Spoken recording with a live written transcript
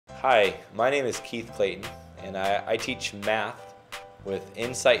Hi, my name is Keith Clayton, and I teach math with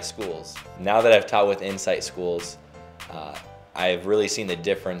Insight Schools. Now that I've taught with Insight Schools, I've really seen the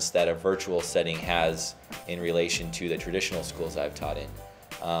difference that a virtual setting has in relation to the traditional schools I've taught in.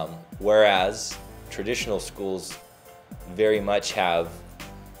 Whereas traditional schools very much have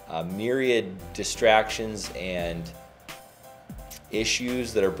myriad distractions and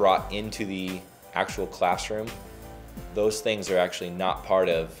issues that are brought into the actual classroom. Those things are actually not part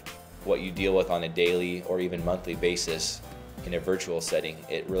of what you deal with on a daily or even monthly basis in a virtual setting.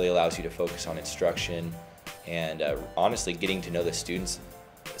 It really allows you to focus on instruction and honestly getting to know the students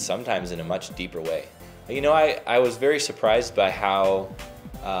sometimes in a much deeper way. You know, I was very surprised by how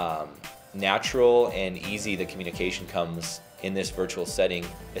natural and easy the communication comes in this virtual setting,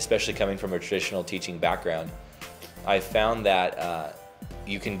 especially coming from a traditional teaching background. I found that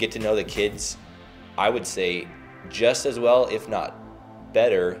you can get to know the kids, I would say, just as well, if not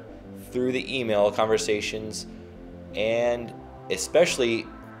better, through the email conversations and especially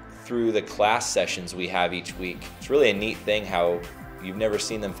through the class sessions we have each week. It's really a neat thing how you've never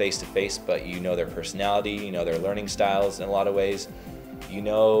seen them face to face, but you know their personality, you know their learning styles in a lot of ways.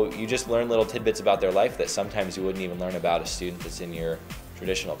 You just learn little tidbits about their life that sometimes you wouldn't even learn about a student that's in your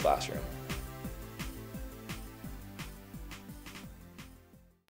traditional classroom.